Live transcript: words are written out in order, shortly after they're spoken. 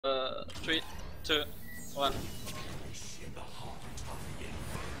3, 2, 1.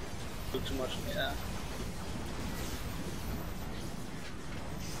 Too much, yeah.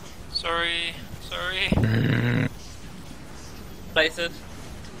 Sorry. Place it.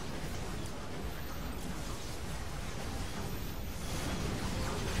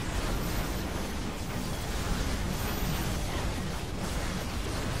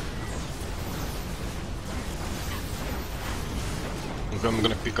 I'm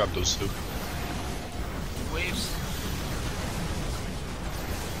gonna pick up those two. Waves.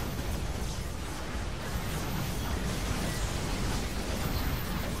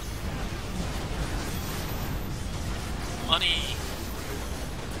 Money.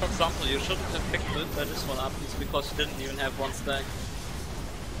 For example, you shouldn't have picked this one up, it's because you didn't even have one stack.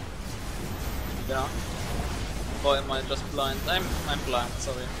 Yeah. Or am I just blind? I'm blind,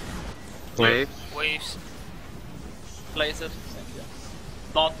 sorry. Wave. Waves. Place it. Thank you.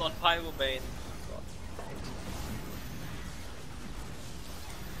 Not on Pyrobane.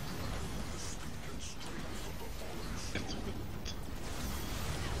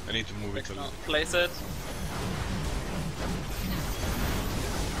 I need to move it a little. Place it.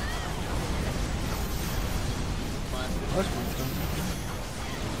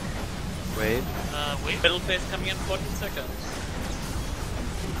 Wave. Wave. Middle phase coming in 14 seconds.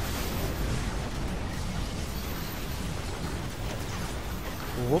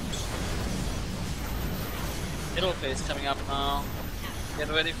 Whoops. Middle phase coming up now. Get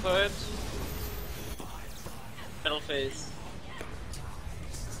ready for it. Middle phase.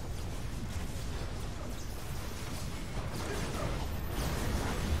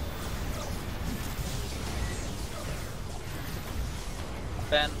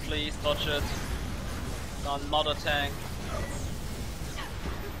 Ben, please dodge it. Not a tank.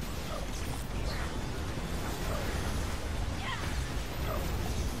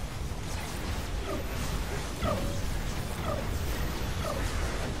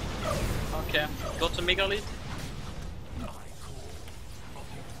 Okay, go to Megalith.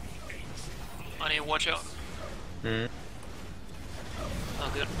 Money, watch out. Hmm.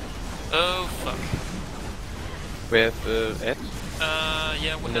 Oh, good. Oh, fuck. We have Ed.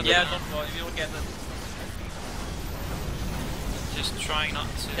 Yeah, we have Yeah, don't worry, we will get it. Just trying not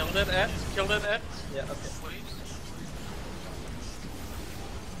to. Kill that Ed. Kill that Ed. Yeah, okay. Waves.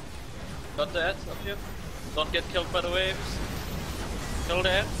 Got the Eds up here. Don't get killed by the waves. Kill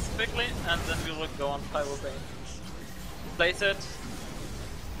the Eds quickly, and then we will go on Pyrobane. Place it.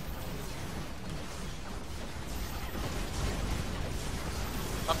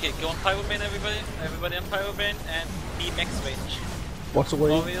 Okay, go on Pyrobane, everybody. Everybody on Pyrobane, and be max range. What's the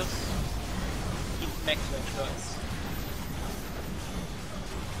wave? Warriors, be max range, guys.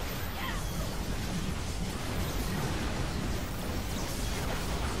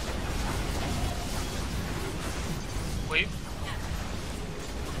 Wave.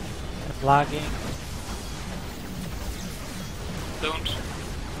 I'm lagging. Don't.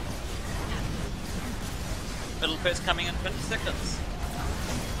 Middle phase coming in 20 seconds.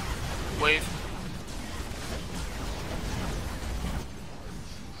 Wave.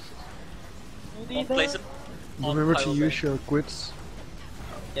 Place it. on Remember to Pyrobane. use your grids.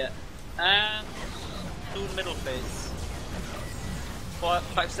 Yeah. And do middle phase. For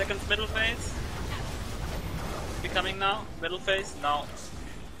 5 seconds middle phase. Becoming now. Middle phase now.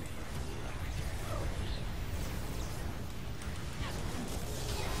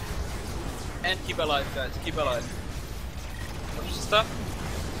 And keep alive, guys. Keep alive. Watch the stuff.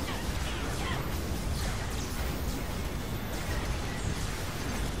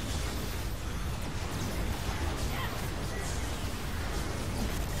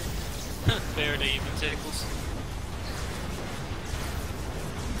 Barely even tickles.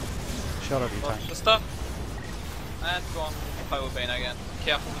 Shut up, you Watch tank. the stuff. And go on Pyrobane again.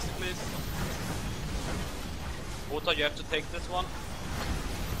 Careful with it, please. Ota, you have to take this one.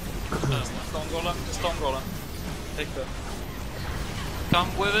 Stone Golem. Take that.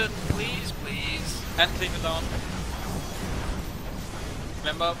 Come with it, please, please. And clean it down.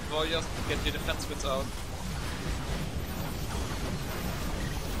 Remember, warriors, get your defense grids out.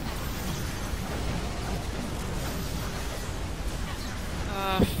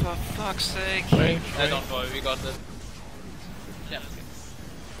 For fuck's sake. Don't worry, we got it. Yeah.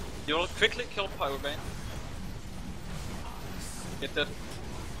 You'll quickly kill Pyrobane. Get that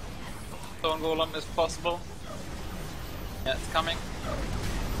Stone Golem if possible. Yeah, it's coming.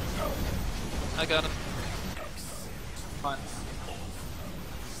 I got him. Fine.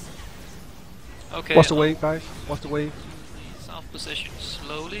 Okay. What's the wave, guys? What's the wave? South position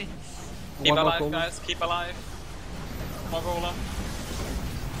slowly. Keep One more alive, golem. guys. Keep alive. More Golem.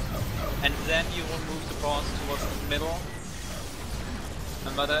 And then you will move the boss towards the middle.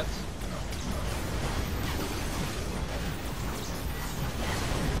 Remember that?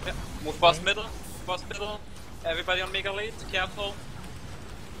 Yeah, move boss middle, boss middle. Everybody on Mega Lead, careful.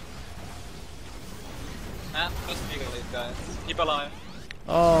 And just Mega Lead, guys. Keep alive.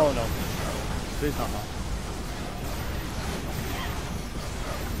 Oh no. Please not now.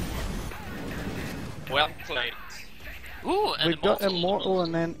 Well played. Ooh, and We got immortal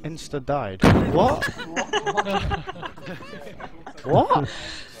and then insta died. What? What?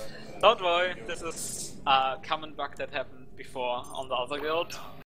 Don't worry, this is a common bug that happened before on the other guild.